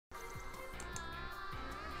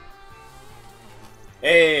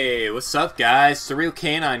Hey, what's up guys? Surreal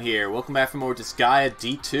Canine here. Welcome back for more Disgaea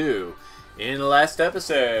D2. In the last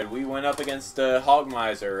episode, we went up against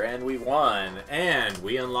Hogmiser and we won. And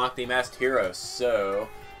we unlocked the Masked Hero. So,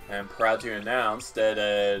 I'm proud to announce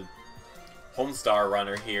that Homestar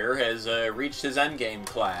Runner here has reached his endgame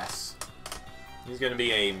class. He's going to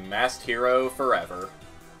be a Masked Hero forever.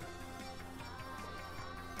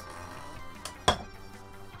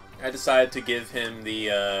 I decided to give him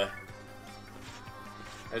the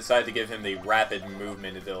rapid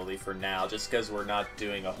movement ability for now, just because we're not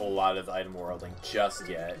doing a whole lot of item worlding just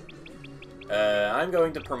yet. I'm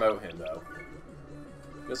going to promote him, though.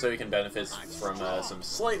 Just so he can benefit from some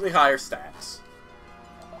slightly higher stats.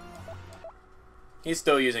 He's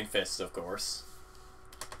still using fists, of course.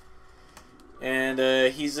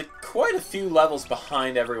 And he's quite a few levels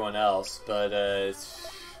behind everyone else, but it's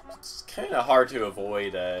kind of hard to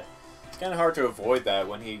avoid. It's kind of hard to avoid that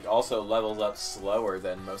when he also levels up slower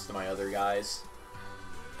than most of my other guys.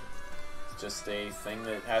 It's just a thing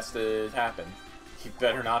that has to happen. You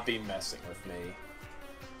better not be messing with me.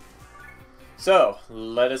 So,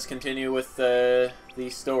 let us continue with the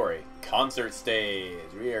story. Concert stage.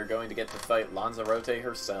 We are going to get to fight Lanzarote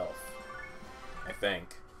herself. I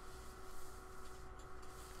think.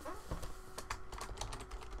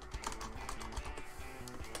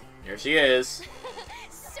 Here she is.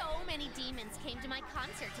 So many demons came to my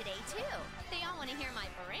concert today, too. They all want to hear my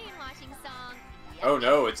brainwashing song. Oh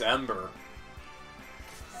no, it's Ember.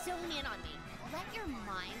 Zone in on me. Let your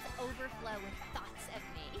minds overflow with thoughts of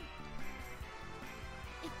me.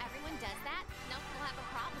 If everyone does that, no one will have a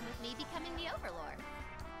problem with me becoming the Overlord.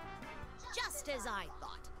 Just as I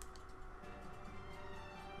thought.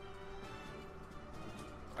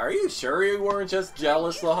 Are you sure you weren't just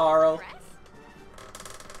jealous, Laharo?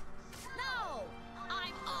 No!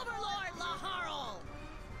 I'm Overlord Laharo!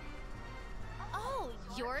 Oh,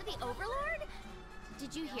 you're the Overlord?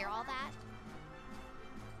 Did you hear all that?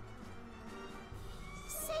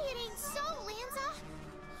 Say it ain't so, Lanza!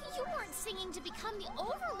 You weren't singing to become the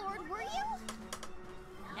Overlord, were you?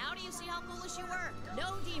 Now do you see how foolish you were?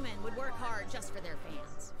 No demon would work hard just for their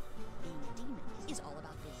fans. Being a demon is all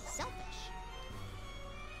about being selfish.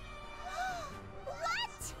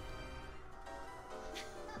 What?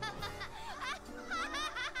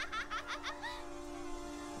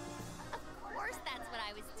 Of course that's what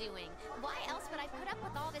I was doing. Why else would I put up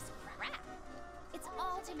with all this crap? It's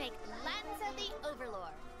all to make Lanza the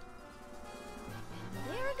Overlord.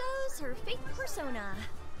 And there goes her fake persona.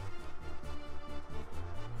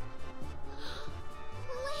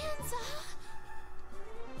 Lanza!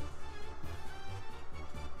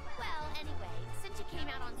 Well, anyway, since you came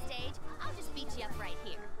out on stage, I'll just beat you up right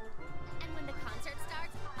here. And when the concert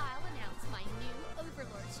starts, I'll announce my new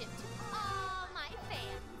overlordship to all my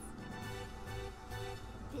fans.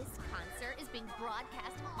 This concert is being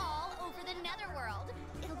broadcast all over the Netherworld.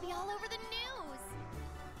 It'll be all over the news.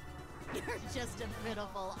 You're just a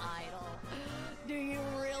pitiful idol. Do you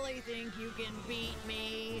really think you can beat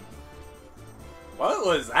me? What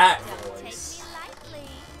was that Don't take voice? me lightly.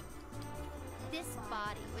 This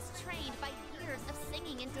body was trained by years of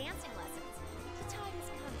singing and dancing lessons. The time has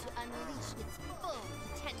come to unleash its full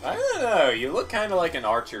potential. I don't know, you look kind of like an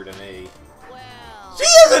archer to me. Well... She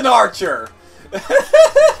is an archer!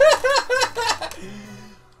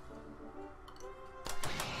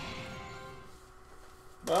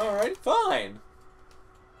 Alright, fine.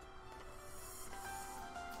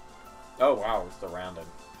 Oh wow, we're surrounded.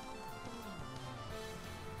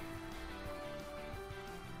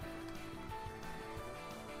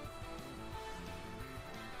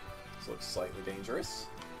 This looks slightly dangerous.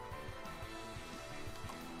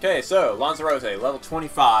 Okay, so, Lanzarote, level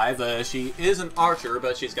 25. She is an archer,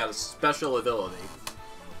 but she's got a special ability.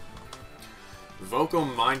 Vocal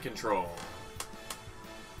Mind Control.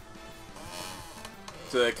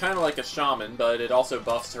 It's kind of like a shaman, but it also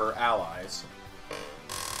buffs her allies.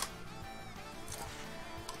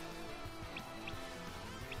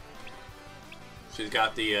 She's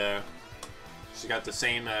got the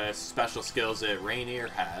same special skills that Rainier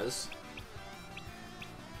has.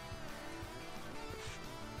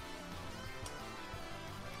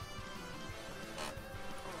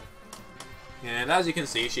 And as you can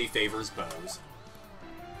see, she favors bows.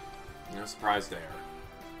 No surprise there.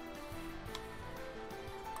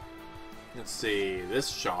 Let's see, this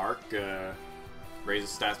shark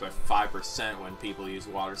raises stats by 5% when people use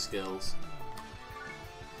water skills.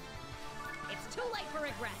 It's too late for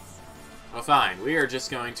regrets. Well, fine. We are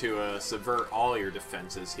just going to subvert all your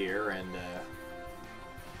defenses here and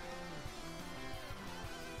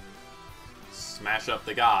smash up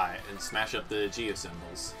the guy and smash up the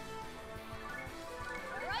geosymbols.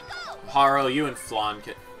 Laharl, you and Flan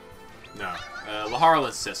can... No. Laharl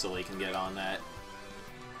and Sicily can get on that.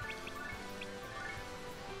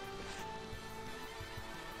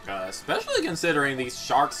 Especially considering these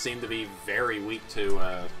sharks seem to be very weak to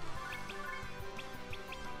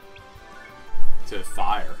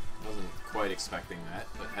fire. Wasn't quite expecting that,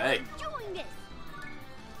 but hey.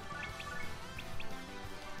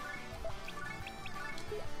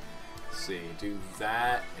 Let's see, do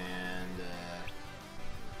that and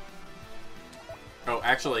oh,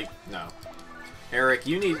 actually, no. Eric,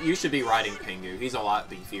 you should be riding Pingu. He's a lot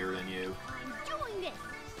beefier than you.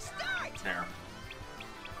 There.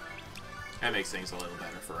 That makes things a little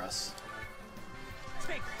better for us.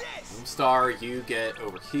 Star, you get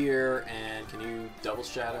over here, and can you double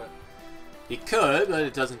shadow? He could, but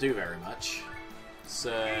it doesn't do very much.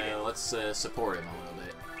 So let's support him a little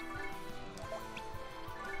bit.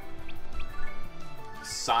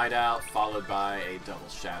 Side out, followed by a double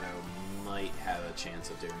shadow, might have a chance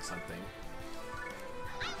of doing something.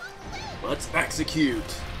 Let's execute!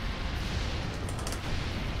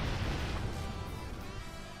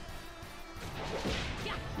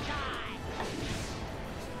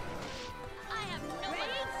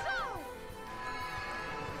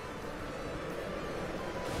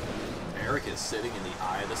 Eric is sitting in the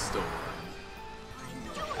eye of the storm.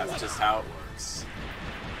 That's just how it works.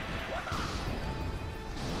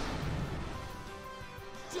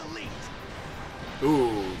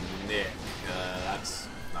 Ooh, Nick. That's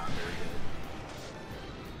not very good.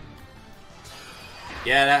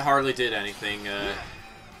 Yeah, that hardly did anything.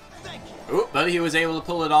 Ooh, but he was able to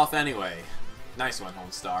pull it off anyway. Nice one,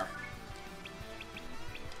 Homestar.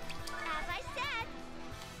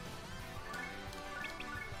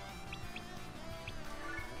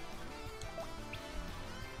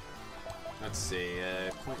 Let's see,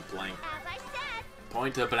 point blank.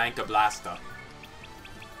 Point a blank blaster.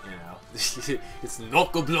 You know, it's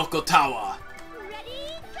Noko Bloko Tower.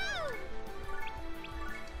 Ready, go!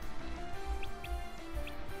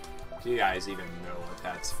 Do you guys even know what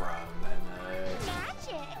that's from?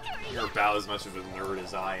 And you're about as much of a nerd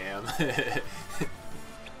as I am.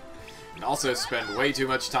 And also spend way too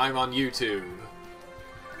much time on YouTube.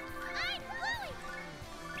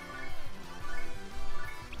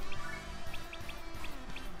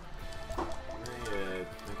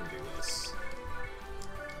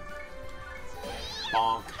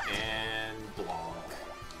 Bonk and blonk.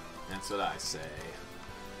 That's what I say.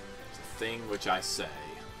 It's a thing which I say.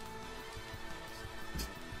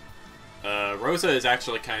 Rosa is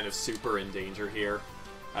actually kind of super in danger here.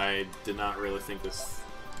 I did not really think this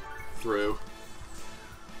through.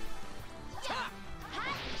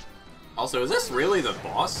 Also, is this really the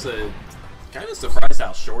boss? Kind of surprised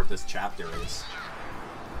how short this chapter is.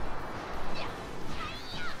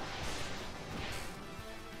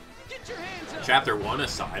 Chapter 1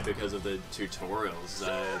 aside, because of the tutorials,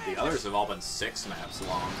 the others have all been 6 maps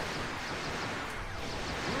long.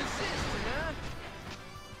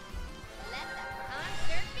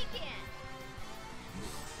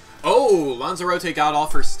 Oh, Lanzarote got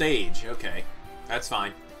off her stage. Okay, that's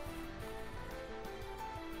fine.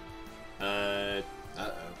 Uh-oh.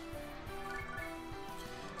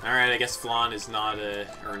 Alright, I guess Flan is not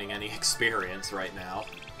earning any experience right now.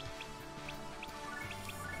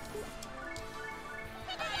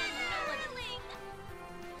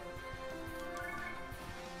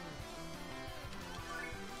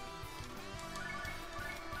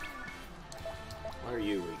 What are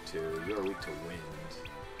you weak to? You're weak to wind.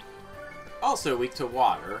 Also weak to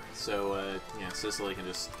water, so, yeah, Sicily can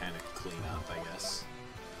just kind of clean up, I guess.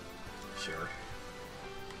 Sure.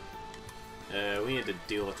 We need to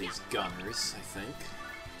deal with these gunners, I think.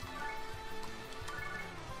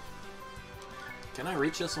 Can I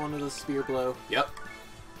reach this one with a spear blow? Yep.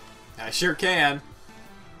 I sure can!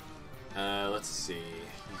 Let's see.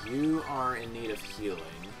 You are in need of healing.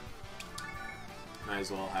 Might as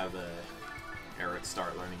well have Eric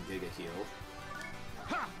start learning Giga Heal.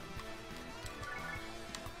 Ha!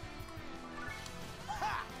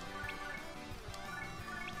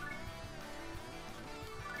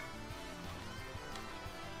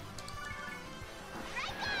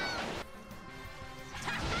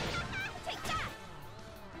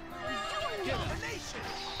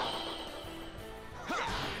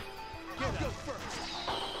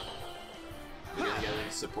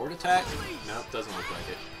 Support attack? Nope, doesn't look like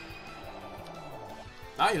it.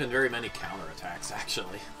 Not even very many counterattacks,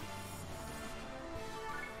 actually.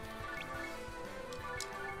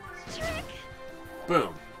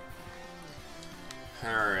 Boom.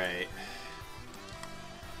 Alright.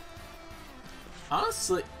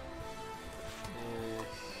 Honestly...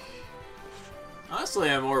 Honestly,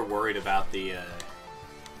 I'm more worried about the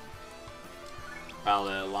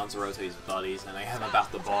Lanzarote's buddies than I am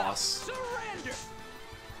about the boss. Surrender!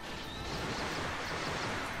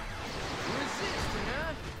 Resisting,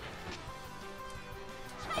 huh?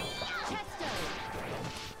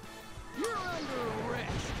 You're under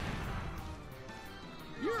arrest.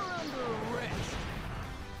 You're under arrest.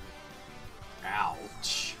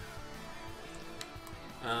 Ouch.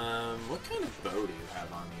 What kind of bow do you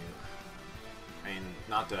have on you? I mean,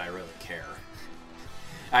 not that I really care.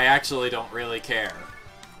 I actually don't really care.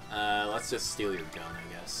 Let's just steal your gun,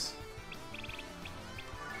 I guess.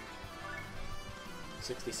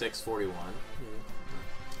 66-41. Not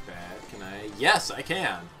bad. Can I? Yes, I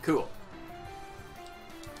can. Cool.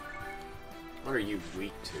 What are you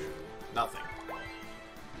weak to? Nothing.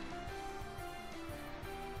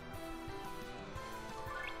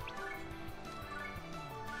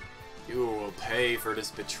 You will pay for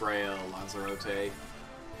this betrayal, Lanzarote.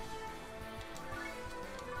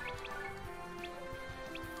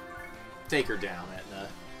 Take her down, Etna.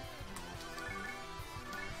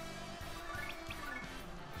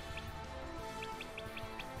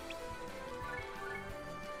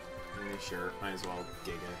 Sure, might as well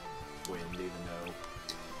Giga Wind, even though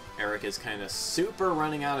Eric is kind of super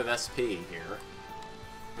running out of SP here.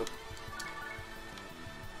 Oop.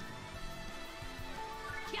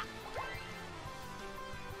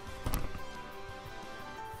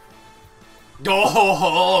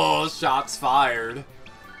 Oh, shots fired.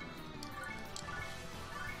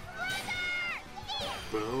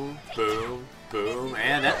 Boom, boom, boom,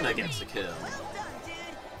 and Etna gets the kill.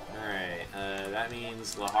 Alright, that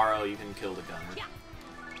means Laharo, you can kill the gunner.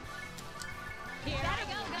 Here I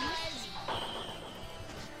go, guys!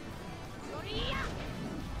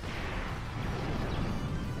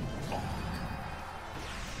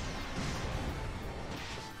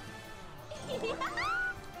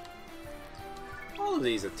 All of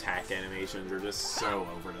these attack animations are just so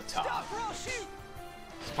over the top. Stop, bro, shoot!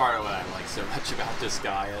 It's part of what I like so much about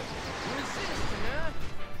Disgaea. Resisting, huh?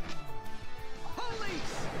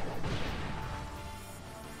 Police!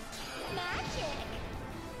 Magic.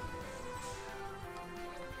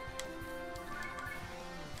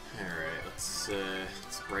 Alright,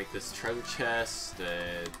 let's break this treasure chest.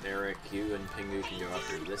 Eric, you and Pingu can go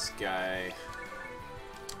after this guy.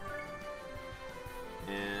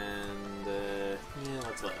 And, yeah,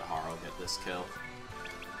 let's let Haro get this kill.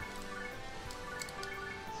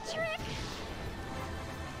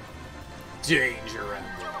 Danger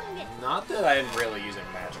Emblem. Not that I'm really using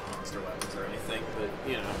magic monster weapons or anything, but,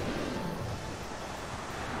 you know.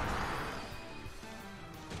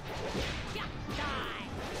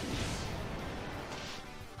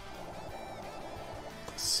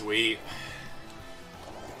 Sweet.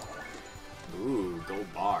 Ooh,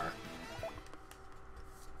 gold bar.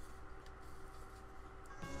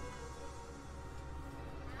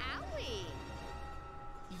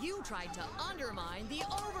 You tried to undermine the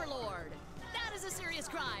Overlord. That is a serious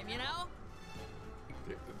crime, you know?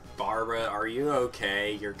 Barbara, are you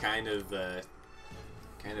okay? You're kind of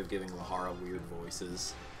giving Lahara weird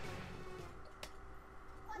voices.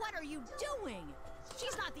 What are you doing?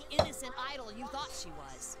 She's not the innocent idol you thought she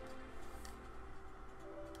was.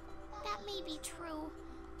 That may be true,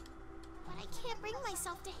 but I can't bring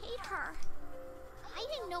myself to hate her. I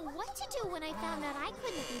didn't know what to do when I found out I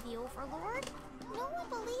couldn't be the Overlord. No one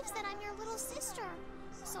believes that I'm your little sister,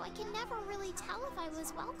 so I can never really tell if I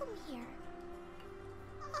was welcome here.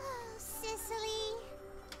 Oh, Cicely.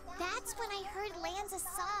 That's when I heard Lanza's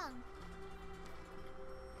song.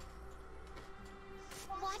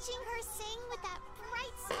 Watching her sing with that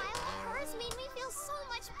bright smile of hers made me feel so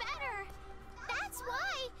much better. That's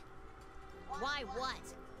why. Why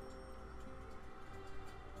what?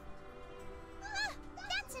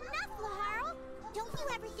 That's enough, Laharo. Don't you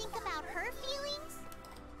ever think about her feelings?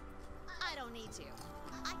 I don't need to.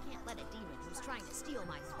 I can't let a demon who's trying to steal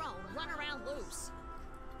my throne run around loose.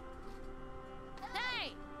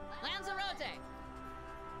 Hey! Lanzarote!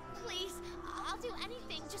 Please, I'll do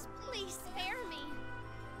anything. Just please spare me.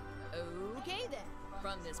 Okay then.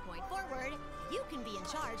 From this point forward, you can be in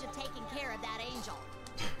charge of taking care of that angel.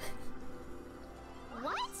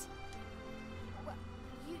 What?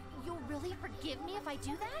 You'll really forgive me if I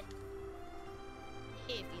do that?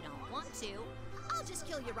 If you don't want to, I'll just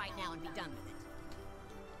kill you right now and be done with it.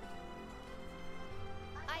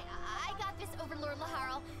 I got this, Overlord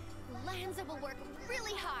Laharo. Lanza will work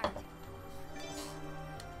really hard.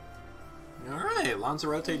 Alright,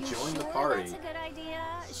 Lanzarote joined the party. That's a good idea.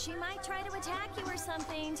 She might try to attack you or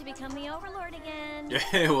something to become the Overlord again.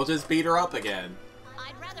 Yeah, we'll just beat her up again.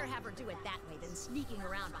 I'd rather have her do it that way than sneaking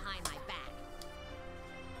around behind my back.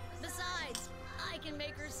 Besides, I can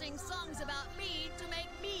make her sing songs about me to make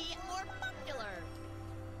me more popular.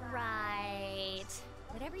 Right.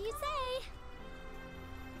 Whatever you say.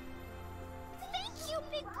 Thank you,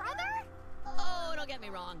 big brother! Oh, don't get me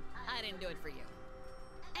wrong. I didn't do it for you.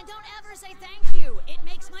 And don't ever say thank you. It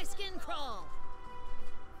makes my skin crawl.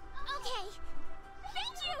 Okay.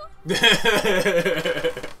 Thank you!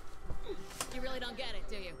 You really don't get it,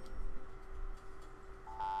 do you?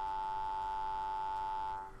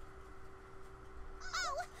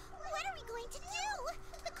 Oh, what are we going to do?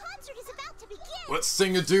 The concert is about to begin. Let's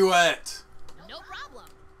sing a duet! No problem.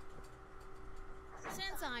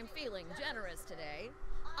 Since I'm feeling generous today,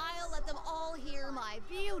 I'll let them all hear my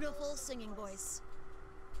beautiful singing voice.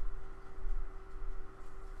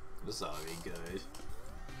 This ought to be good.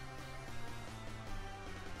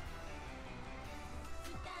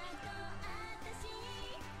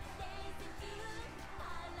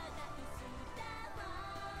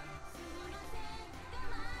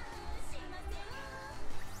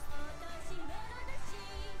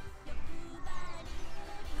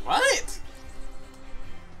 What?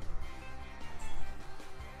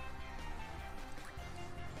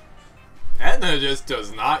 Edna just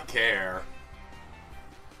does not care.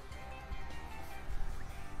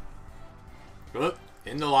 Whoop,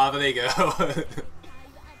 in the lava they go.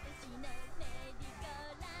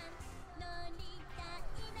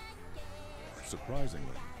 Surprisingly,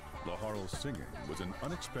 Laharl's singing was an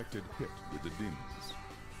unexpected hit with the demons.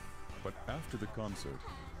 But after the concert,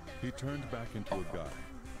 he turned back into a guy,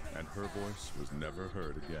 and her voice was never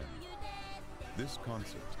heard again. This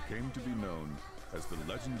concert came to be known as the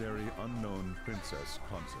legendary Unknown Princess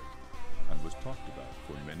Concert, and was talked about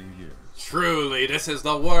for many years. Truly, this is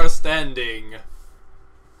the worst ending.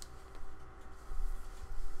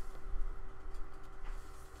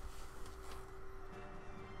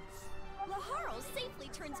 Laharl safely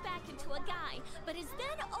turns back into a guy, but is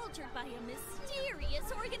then altered by a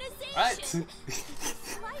mysterious organization. What?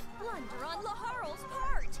 Slight blunder on Laharl's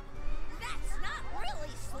part. That's not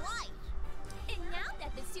really slight. And now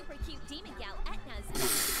that the super cute demon gal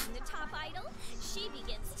Etna's in the top idol, she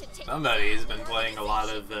begins to take. Somebody's been playing a lot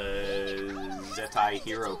of Vizard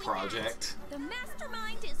Hero project. The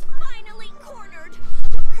mastermind is finally cornered.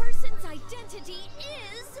 The person's identity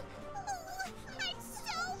is. Oh, I'm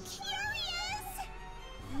so curious.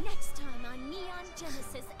 Next time on Neon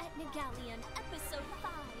Genesis Etna Galleon, Episode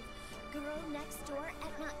 5. Girl Next Door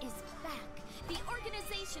Etna is back. The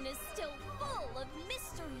organization is still full of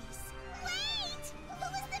mysteries. Wait! Who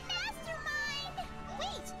is the mastermind?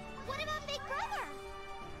 Wait, what about Big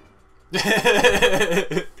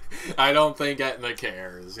Brother? I don't think Etna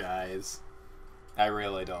cares, guys. I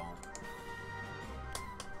really don't.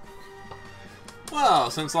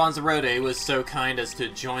 Well, since Lanzarote was so kind as to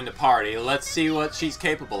join the party, let's see what she's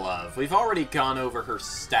capable of. We've already gone over her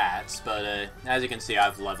stats, but as you can see,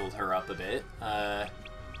 I've leveled her up a bit.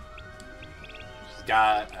 She's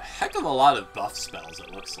got a heck of a lot of buff spells,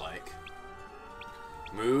 it looks like.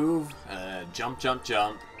 Move, jump, jump,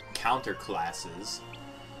 jump, counter classes,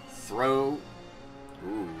 throw.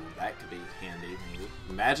 Ooh, that could be handy, maybe.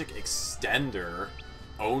 Magic extender,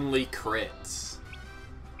 only crits.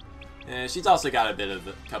 She's also got a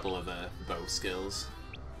couple of bow skills.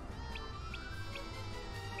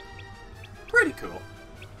 Pretty cool.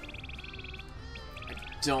 I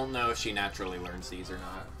don't know if she naturally learns these or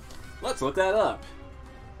not. Let's look that up.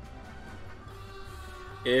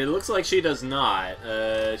 It looks like she does not.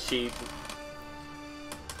 Let's see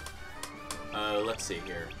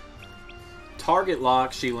here. Target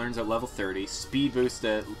lock, she learns at level 30. Speed boost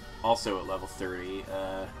also at level 30.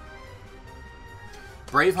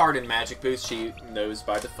 Braveheart and Magic Boost she knows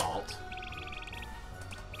by default.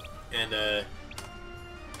 And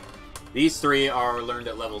these three are learned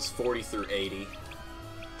at levels 40 through 80.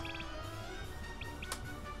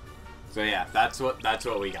 So yeah, that's what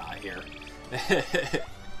we got here.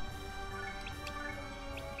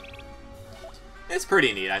 It's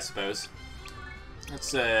pretty neat, I suppose.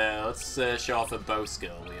 Let's show off a bow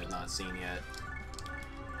skill we have not seen yet.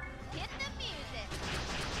 Hit the music.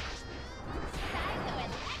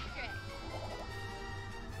 Psychoelectric.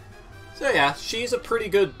 So yeah, she's a pretty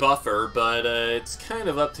good buffer, but it's kind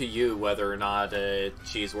of up to you whether or not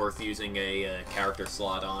she's worth using a character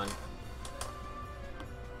slot on.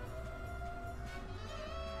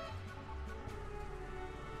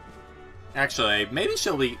 Actually, maybe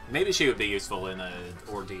she would be useful in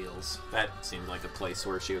ordeals. That seems like a place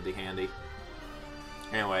where she would be handy.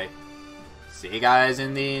 Anyway, see you guys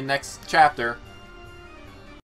in the next chapter.